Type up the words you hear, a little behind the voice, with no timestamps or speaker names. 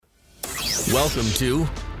Welcome to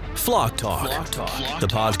Flock Talk, the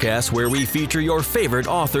podcast where we feature your favorite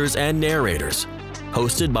authors and narrators.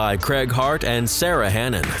 Hosted by Craig Hart and Sarah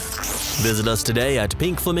Hannon. Visit us today at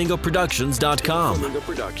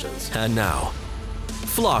pinkflamingoproductions.com. And now,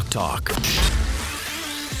 Flock Talk.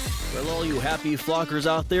 Well, all you happy flockers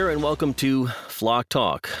out there, and welcome to Flock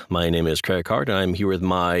Talk. My name is Craig Hart, and I'm here with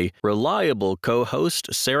my reliable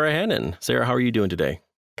co-host, Sarah Hannon. Sarah, how are you doing today?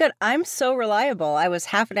 Good. I'm so reliable. I was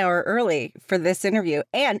half an hour early for this interview.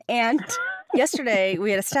 And yesterday we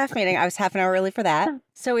had a staff meeting. I was half an hour early for that.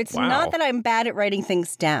 So it's not that I'm bad at writing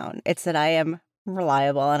things down. It's that I am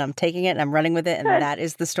reliable and I'm taking it and I'm running with it. And that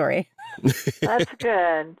is the story. That's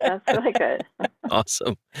good. That's really good.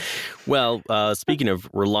 Awesome. Well, speaking of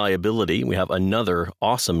reliability, we have another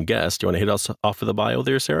awesome guest. Do you want to hit us off with a bio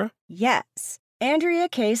there, Sarah? Yes. Andrea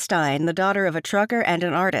K. Stein, the daughter of a trucker and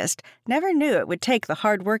an artist, never knew it would take the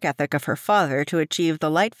hard work ethic of her father to achieve the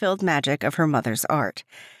light-filled magic of her mother's art.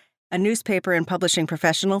 A newspaper and publishing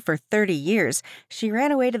professional for 30 years, she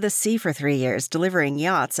ran away to the sea for 3 years, delivering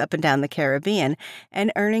yachts up and down the Caribbean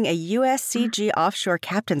and earning a USCG offshore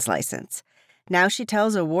captain's license. Now she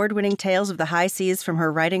tells award-winning tales of the high seas from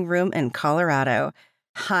her writing room in Colorado.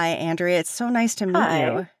 Hi, Andrea. It's so nice to meet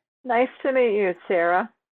you. Nice to meet you, Sarah.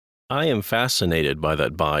 I am fascinated by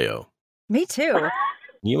that bio. Me too.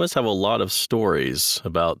 You must have a lot of stories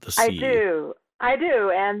about the sea. I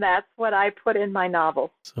do, and that's what I put in my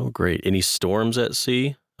novel. So great. Any storms at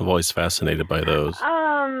sea? I'm always fascinated by those.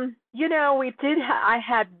 I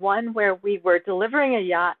had one where we were delivering a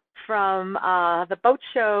yacht from the boat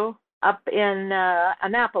show up in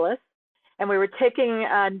Annapolis, and we were taking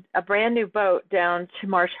a brand new boat down to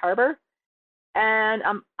Marsh Harbor, and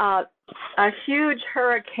a huge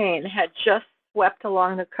hurricane had just swept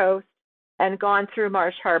along the coast and gone through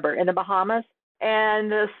Marsh Harbor in the Bahamas,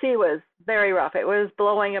 and the sea was very rough. It was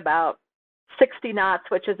blowing about 60 knots,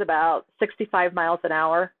 which is about 65 miles an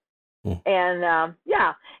hour. And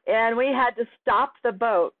and we had to stop the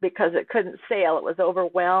boat because it couldn't sail. It was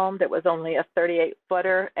overwhelmed. It was only a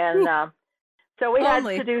 38-footer, and so we had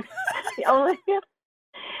to do only.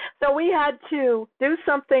 So we had to do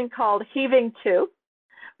something called heaving to,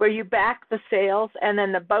 where you back the sails and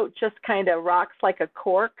then the boat just kind of rocks like a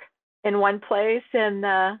cork in one place. And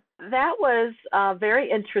that was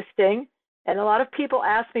very interesting. And a lot of people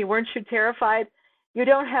ask me, weren't you terrified? You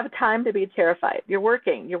don't have time to be terrified. You're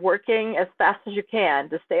working as fast as you can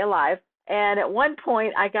to stay alive. And at one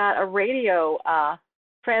point, I got a radio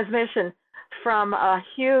transmission from a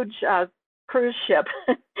huge cruise ship.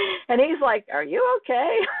 And he's like, "Are you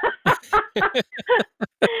okay?" And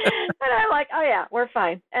I'm like, "Oh yeah, we're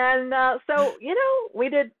fine." And so we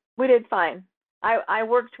did fine. I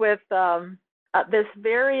worked with this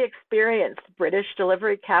very experienced British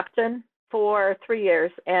delivery captain for 3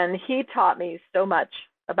 years, and he taught me so much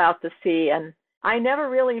about the sea, and I never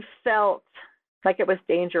really felt like it was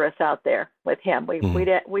dangerous out there with him. We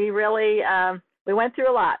really we went through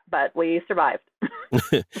a lot, but we survived.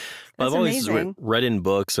 I've always read in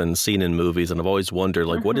books and seen in movies, and I've always wondered,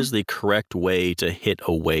 what is the correct way to hit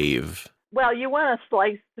a wave? Well, you want to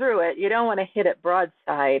slice through it. You don't want to hit it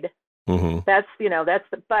broadside. Mm-hmm. But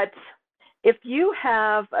if you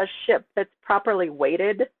have a ship that's properly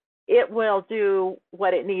weighted, it will do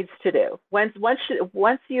what it needs to do. Once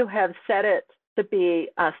you have set it to be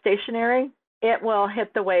stationary, it will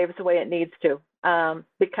hit the waves the way it needs to,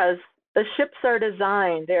 because the ships are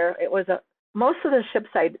designed. Most of the ships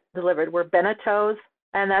I delivered were Beneteaus,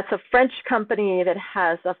 and that's a French company that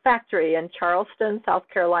has a factory in Charleston, South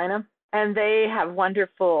Carolina, and they have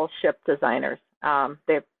wonderful ship designers.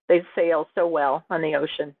 They sail so well on the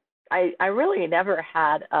ocean. I really never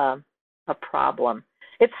had a problem.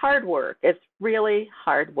 It's hard work. It's really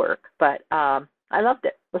hard work, but I loved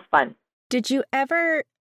it. It was fun. Did you ever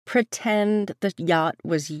pretend the yacht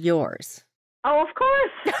was yours? Oh, of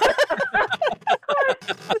course. Of course.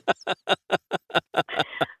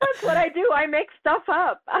 That's what I do. I make stuff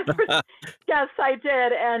up. Yes, I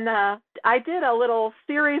did. And I did a little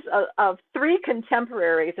series of 3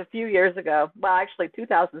 contemporaries a few years ago. Well, actually,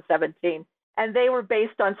 2017. And they were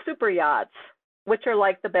based on super yachts, which are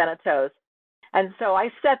like the Beneteaus. And so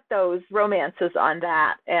I set those romances on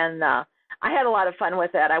that. And I had a lot of fun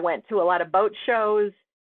with that. I went to a lot of boat shows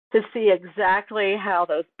to see exactly how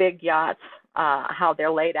those big yachts, how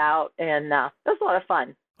they're laid out. And it was a lot of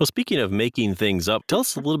fun. Well, speaking of making things up, tell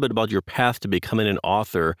us a little bit about your path to becoming an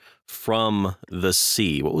author from the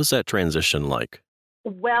sea. What was that transition like?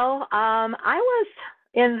 Well, I was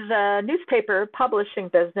in the newspaper publishing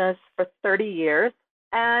business for 30 years.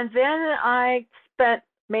 And then I spent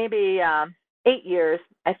maybe 8 years,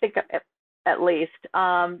 I think at least,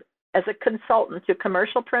 as a consultant to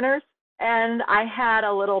commercial printers. And I had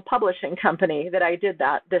a little publishing company that I did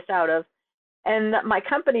this out of. And my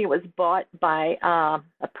company was bought by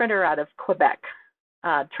a printer out of Quebec,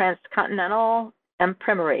 Transcontinental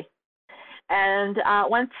Imprimerie. And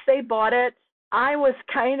once they bought it, I was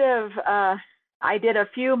I did a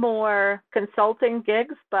few more consulting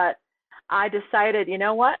gigs, but I decided, you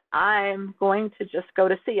know what, I'm going to just go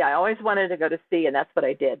to sea. I always wanted to go to sea, and that's what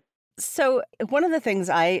I did. So one of the things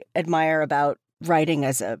I admire about writing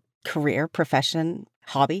as a career, profession,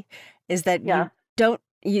 hobby, is that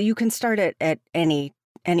you can start it at any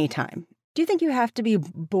time. Do you think you have to be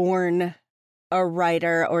born a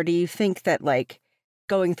writer, or do you think that like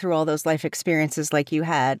going through all those life experiences like you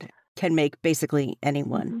had can make basically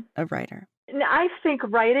anyone a writer? I think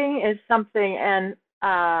writing is something, and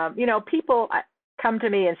people come to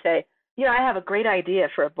me and say, I have a great idea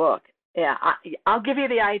for a book. Yeah, I'll give you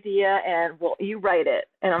the idea, and you write it.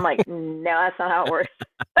 And I'm like, no, that's not how it works.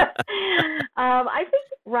 I think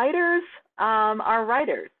writers are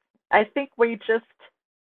writers. I think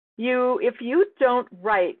if you don't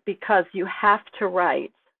write because you have to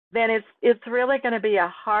write, then it's really going to be a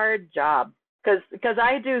hard job, because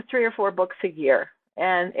I do 3 or 4 books a year,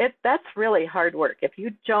 and that's really hard work. If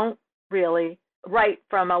you don't really write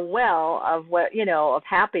from a well of of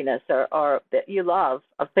happiness or that you love,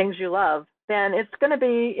 of things you love, then it's going to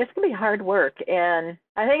be hard work, and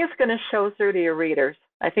I think it's going to show through to your readers.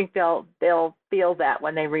 I think they'll feel that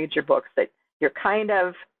when they read your books, that you're kind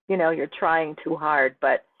of you're trying too hard.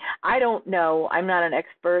 But I don't know. I'm not an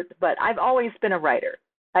expert, but I've always been a writer.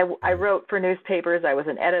 I wrote for newspapers. I was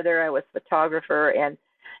an editor. I was a photographer, and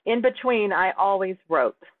in between, I always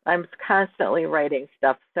wrote. I'm constantly writing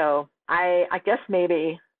stuff. So I guess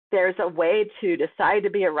maybe there's a way to decide to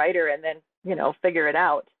be a writer and then figure it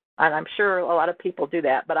out. And I'm sure a lot of people do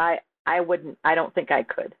that, but I wouldn't. I don't think I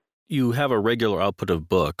could. You have a regular output of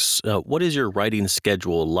books. What is your writing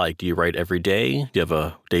schedule like? Do you write every day? Do you have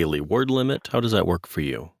a daily word limit? How does that work for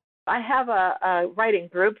you? I have a writing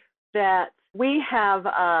group that we have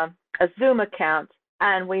a Zoom account,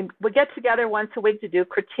 and we get together once a week to do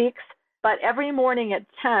critiques. But every morning at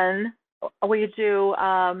 10, we do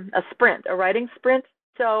a writing sprint.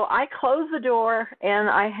 So I close the door, and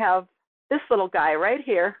I have this little guy right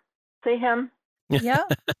here. See him? Yeah.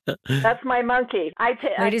 That's my monkey.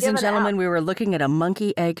 Ladies and gentlemen, we were looking at a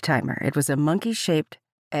monkey egg timer. It was a monkey-shaped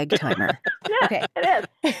egg timer. Yeah, okay. It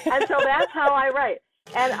is. And so that's how I write.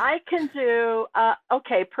 And I can do,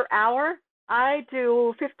 per hour, I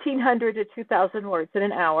do 1,500 to 2,000 words in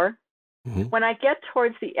an hour. Mm-hmm. When I get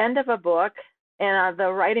towards the end of a book and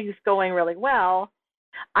the writing's going really well,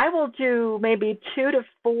 I will do maybe 2 to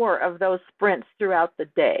 4 of those sprints throughout the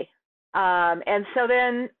day. And so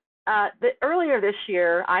then earlier this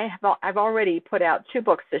year, I've already put out 2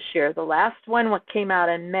 books this year. The last one came out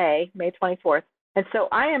in May 24th. And so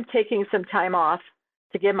I am taking some time off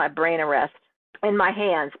to give my brain a rest, and my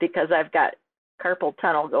hands, because I've got carpal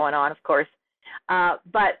tunnel going on, of course.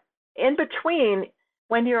 But in between,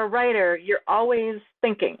 when you're a writer, you're always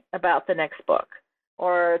thinking about the next book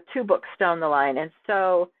or 2 books down the line. And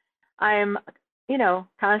so I'm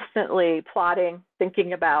constantly plotting,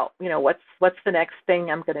 thinking about, what's the next thing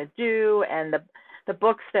I'm going to do. And the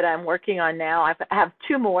books that I'm working on now, I have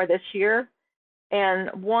 2 more this year. And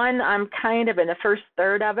one, I'm kind of in the first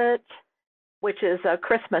third of it, which is a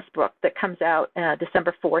Christmas book that comes out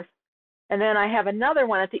December 4th. And then I have another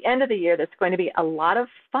one at the end of the year that's going to be a lot of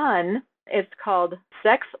fun. It's called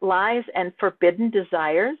Sex, Lies, and Forbidden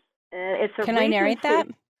Desires. And it's a Can I narrate that?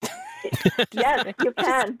 Yes, you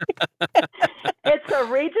can. It's a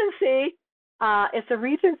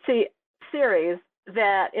Regency series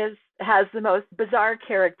that has the most bizarre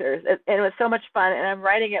characters, and it was so much fun. And I'm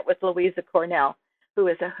writing it with Louisa Cornell, who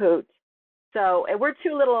is a hoot. So we're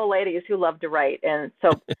 2 little old ladies who love to write, and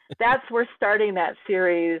so we're starting that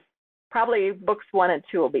series. Probably books 1 and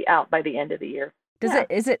 2 will be out by the end of the year.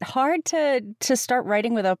 Is it hard to start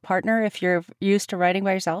writing with a partner if you're used to writing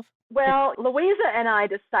by yourself? Well, Louisa and I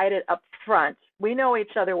decided up front, we know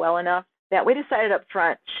each other well enough that we decided up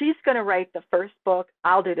front, she's going to write the first book,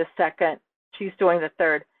 I'll do the second, she's doing the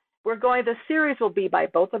third. The series will be by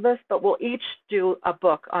both of us, but we'll each do a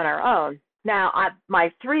book on our own. Now, my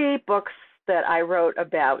 3 books that I wrote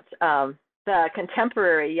about the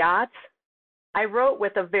contemporary yachts, I wrote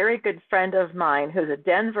with a very good friend of mine who's a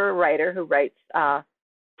Denver writer who writes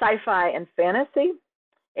sci-fi and fantasy,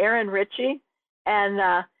 Aaron Ritchie,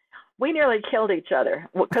 and we nearly killed each other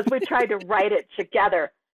because we tried to write it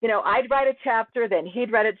together. I'd write a chapter, then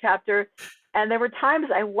he'd write a chapter, and there were times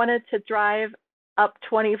I wanted to drive up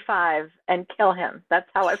 25 and kill him. That's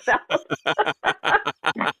how I felt.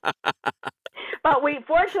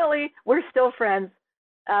 still friends.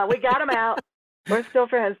 We got them out. We're still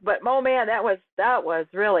friends. But oh man, that was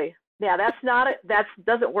really, yeah. That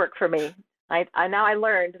doesn't work for me. I now I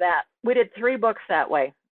learned that we did 3 books that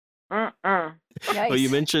way. Well, you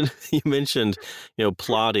mentioned,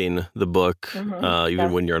 plotting the book,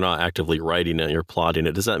 even when you're not actively writing it, you're plotting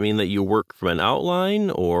it. Does that mean that you work from an outline,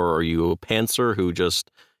 or are you a pantser who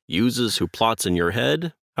plots in your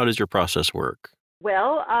head? How does your process work?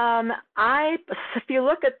 Well, if you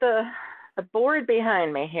look at the board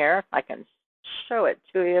behind me here, if I can show it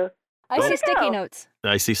to you. I see sticky notes.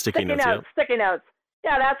 I see sticky notes. Sticky notes.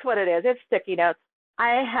 Yeah, that's what it is. It's sticky notes.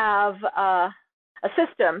 I have a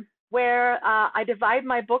system where I divide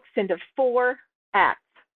my books into 4 acts.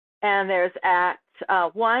 And there's Act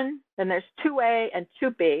 1, then there's 2A and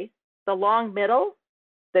 2B, the long middle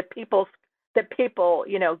that people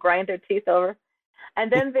grind their teeth over. And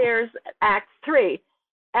then there's Act 3.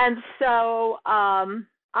 And so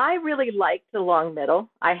I really like the long middle.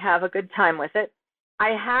 I have a good time with it.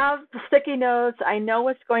 I have the sticky notes. I know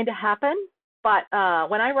what's going to happen. But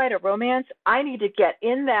when I write a romance, I need to get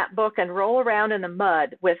in that book and roll around in the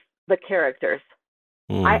mud with the characters.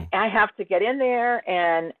 I have to get in there,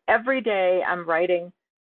 and every day I'm writing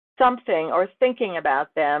something or thinking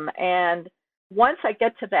about them. And once I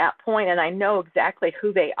get to that point and I know exactly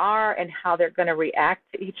who they are and how they're going to react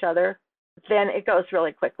to each other, then it goes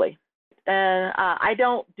really quickly. And I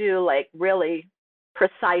don't do like really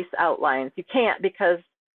precise outlines. You can't, because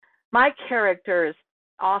my characters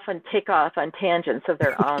often take off on tangents of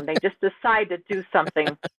their own. They just decide to do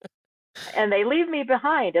something and they leave me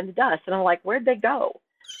behind in the dust. And I'm like, where'd they go?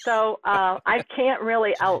 So I can't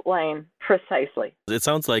really outline precisely. It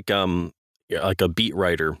sounds like a beat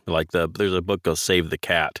writer. There's a book called Save the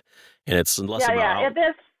Cat, and it's less about.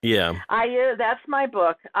 That's my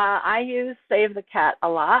book. I use Save the Cat a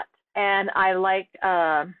lot, and I like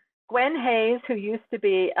Gwen Hayes, who used to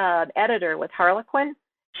be an editor with Harlequin.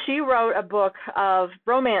 She wrote a book of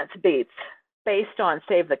romance beats based on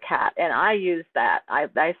Save the Cat, and I use that. I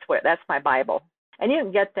swear, that's my Bible. And you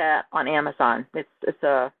can get that on Amazon. It's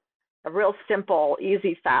a real simple,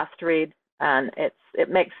 easy, fast read, and it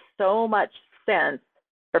makes so much sense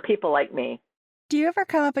for people like me. Do you ever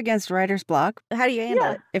come up against writer's block? How do you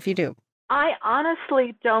handle it, if you do? I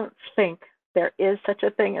honestly don't think there is such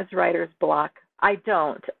a thing as writer's block. I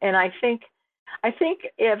don't. And I think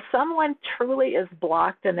if someone truly is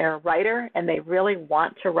blocked and they're a writer and they really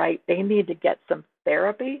want to write, they need to get some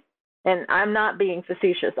therapy. And I'm not being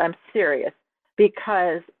facetious. I'm serious.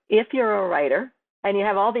 Because if you're a writer and you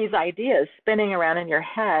have all these ideas spinning around in your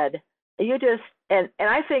head, you just, and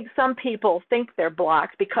I think some people think they're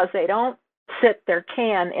blocked because they don't sit their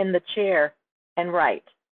can in the chair and write.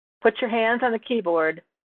 Put your hands on the keyboard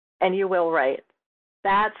and you will write.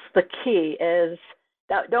 That's the key, is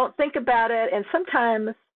don't think about it. And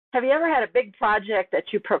sometimes, have you ever had a big project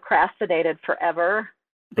that you procrastinated forever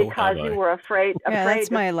because you were afraid? That's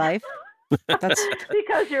my life.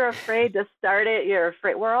 Because you're afraid to start it. You're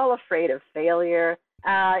afraid. We're all afraid of failure.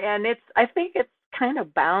 And I think it's kind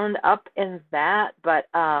of bound up in that. But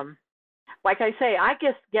like I say, I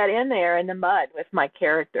just get in there in the mud with my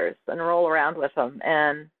characters and roll around with them.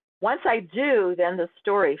 And once I do, then the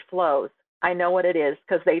story flows. I know what it is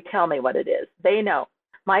because they tell me what it is. They know.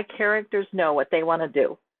 My characters know what they want to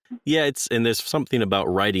do. Yeah, and there's something about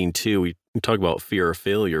writing too. We talk about fear of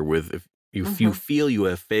failure if you feel you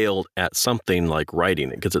have failed at something like writing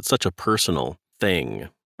it, because it's such a personal thing.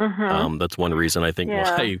 That's one reason I think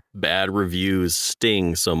why bad reviews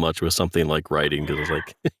sting so much with something like writing, because it's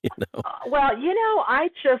like, Well, I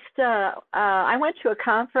just, I went to a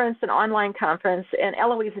conference, an online conference, and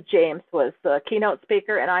Eloisa James was the keynote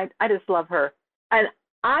speaker, and I just love her. And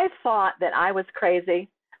I thought that I was crazy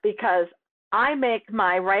because I make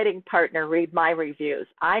my writing partner read my reviews.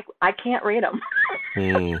 I can't read them.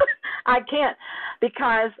 I can't,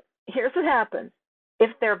 because here's what happens.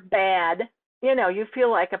 If they're bad, you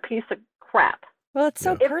feel like a piece of crap. Well, it's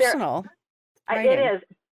so personal. It is.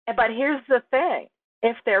 But here's the thing.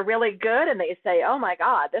 If they're really good and they say, oh, my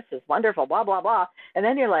God, this is wonderful, blah, blah, blah, and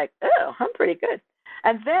then you're like, oh, I'm pretty good.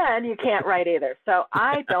 And then you can't write either. So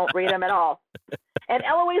I don't read them at all. And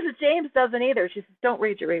Eloisa James doesn't either. She says, don't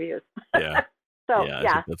read your reviews. Yeah. So, I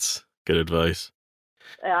think that's good advice.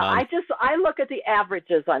 I look at the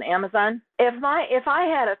averages on Amazon. If I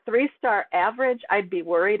had a 3-star average, I'd be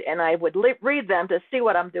worried, and I would read them to see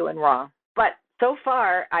what I'm doing wrong. But so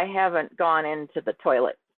far, I haven't gone into the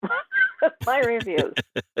toilet. My reviews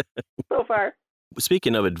so far.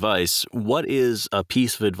 Speaking of advice, what is a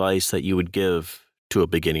piece of advice that you would give to a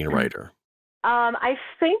beginning writer? I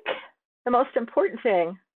think the most important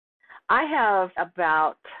thing, I have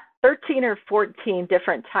about 13 or 14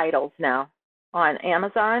 different titles now on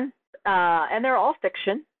Amazon, and they're all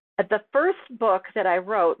fiction. The first book that I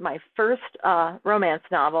wrote, my first romance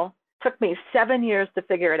novel, took me 7 years to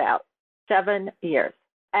figure it out. 7 years.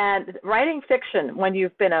 And writing fiction, when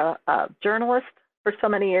you've been a journalist for so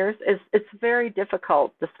many years, it's very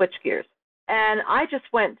difficult to switch gears. And I just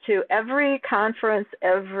went to every conference,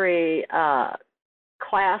 every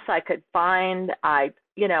class I could find. I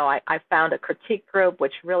found a critique group,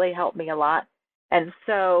 which really helped me a lot. And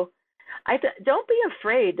so don't be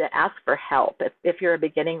afraid to ask for help if you're a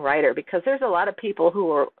beginning writer, because there's a lot of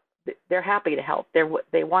people they're happy to help.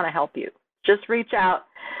 They want to help you. Just reach out,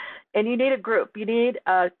 and you need a group. You need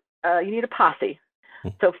a posse.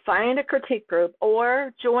 So find a critique group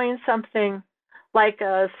or join something like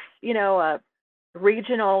a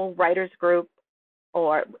regional writers group.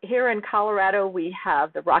 Or here in Colorado, we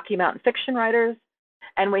have the Rocky Mountain Fiction Writers,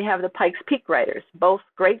 and we have the Pikes Peak Writers, both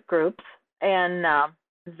great groups, and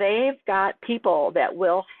they've got people that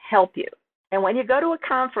will help you. And when you go to a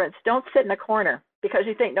conference, don't sit in a corner because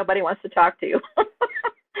you think nobody wants to talk to you.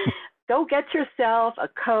 Go get yourself a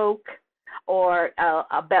Coke or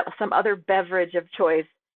some other beverage of choice,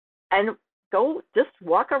 and go just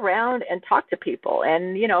walk around and talk to people.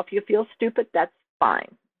 And, if you feel stupid, that's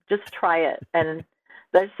fine. Just try it. And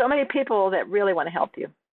there's so many people that really want to help you.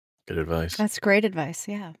 Good advice. That's great advice,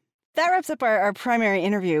 yeah. That wraps up our primary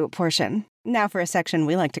interview portion. Now for a section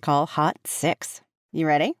we like to call Hot Six. You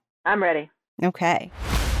ready? I'm ready. Okay.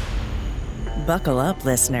 Buckle up,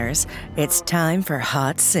 listeners. It's time for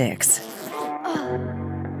Hot Six.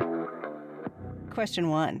 Question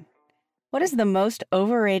 1. What is the most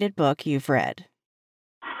overrated book you've read?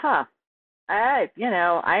 I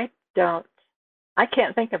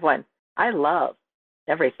can't think of one. I love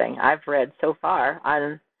everything I've read so far.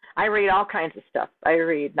 I read all kinds of stuff. I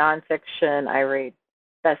read nonfiction. I read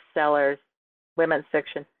bestsellers, women's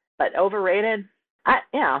fiction. But overrated,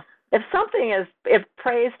 if something is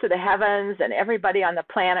praised to the heavens and everybody on the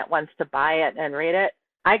planet wants to buy it and read it,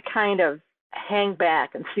 I kind of hang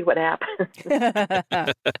back and see what happens.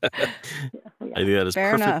 I think that is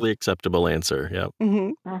Fair perfectly enough. acceptable answer. Yeah.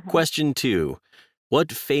 Mm-hmm. Question 2.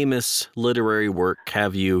 What famous literary work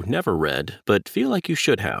have you never read, but feel like you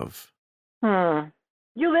should have?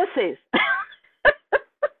 Ulysses.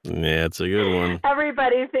 Yeah, it's a good one.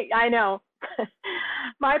 Everybody I know.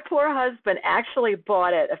 My poor husband actually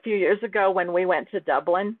bought it a few years ago when we went to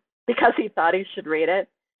Dublin because he thought he should read it.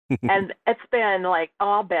 And it's been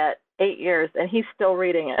I'll bet 8 years, and he's still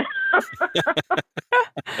reading it.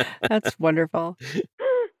 That's wonderful.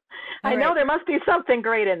 I know there must be something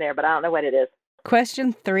great in there, but I don't know what it is.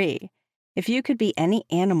 Question 3. If you could be any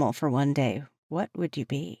animal for one day, what would you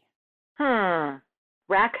be?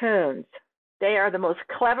 Raccoons. They are the most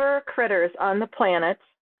clever critters on the planet.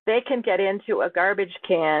 They can get into a garbage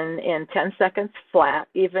can in 10 seconds flat,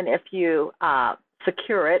 even if you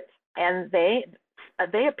secure it. And they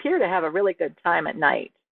appear to have a really good time at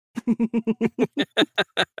night.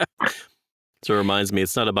 So it reminds me,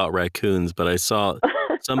 it's not about raccoons, but I saw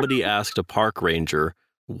somebody asked a park ranger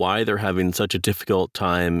why they're having such a difficult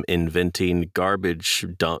time inventing garbage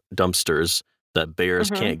dumpsters that bears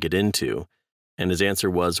can't get into. And his answer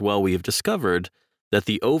was, well, we have discovered that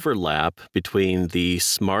the overlap between the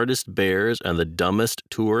smartest bears and the dumbest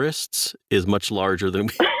tourists is much larger than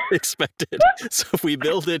we expected. So if we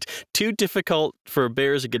build it too difficult for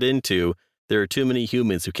bears to get into, there are too many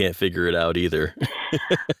humans who can't figure it out either.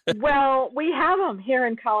 Well, we have them here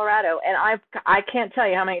in Colorado, and I can't tell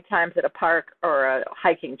you how many times at a park or a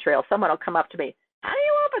hiking trail, someone will come up to me, how do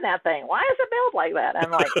you open that thing? Why is it built like that?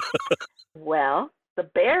 I'm like, well, the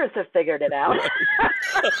bears have figured it out.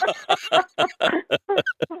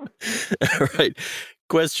 All right.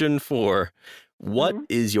 Question 4. What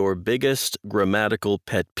is your biggest grammatical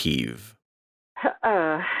pet peeve?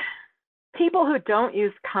 People who don't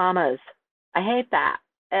use commas. I hate that.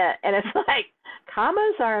 And it's like,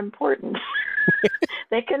 commas are important.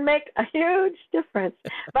 They can make a huge difference.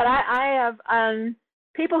 But I have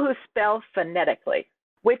people who spell phonetically,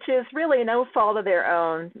 which is really no fault of their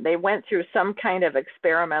own. They went through some kind of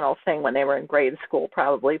experimental thing when they were in grade school,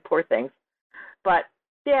 probably, poor things. But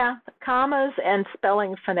yeah, commas and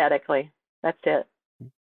spelling phonetically. That's it.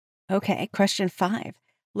 Okay, question 5.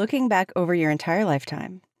 Looking back over your entire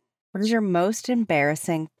lifetime, what is your most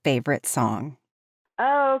embarrassing favorite song?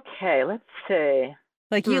 Okay, let's see.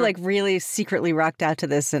 You really secretly rocked out to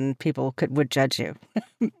this and people would judge you.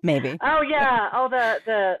 Maybe. Oh yeah. Oh,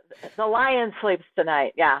 the lion sleeps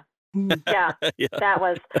tonight. Yeah. Yeah. Yeah. That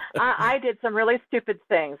was, I did some really stupid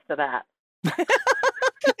things to that.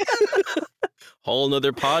 Whole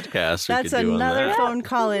nother podcast. That's another phone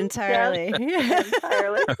call entirely.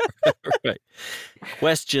 Entirely. Right.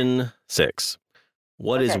 Question 6.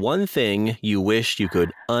 What is one thing you wish you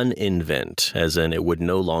could uninvent, as in it would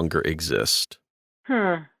no longer exist?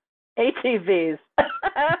 ATVs.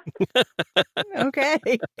 Okay.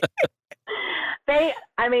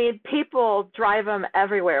 People drive them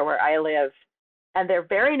everywhere where I live, and they're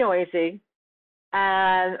very noisy.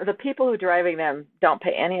 And the people who are driving them don't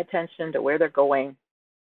pay any attention to where they're going.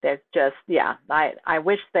 They're just, I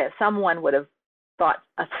wish that someone would have thought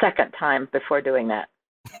a second time before doing that.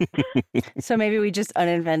 So maybe we just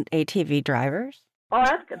uninvent ATV drivers?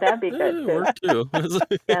 Oh, that'd be good too.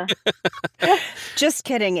 Yeah. Just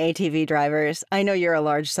kidding, ATV drivers. I know you're a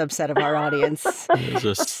large subset of our audience. There's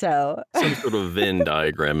just some sort of Venn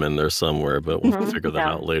diagram in there somewhere, but we'll figure that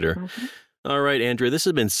out later. Mm-hmm. All right, Andrea, this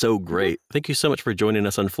has been so great. Thank you so much for joining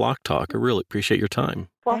us on Flock Talk. I really appreciate your time.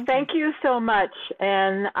 Well, thank you so much,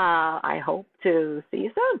 and I hope to see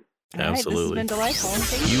you soon. Absolutely. Right, this has been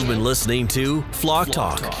delightful. You've been listening to Flock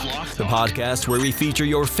Talk, the podcast where we feature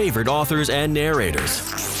your favorite authors and narrators.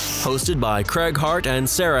 Hosted by Craig Hart and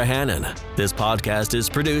Sarah Hannon. This podcast is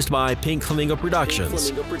produced by Pink Flamingo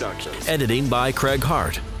Productions. Editing by Craig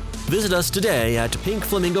Hart. Visit us today at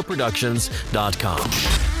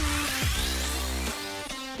pinkflamingoproductions.com.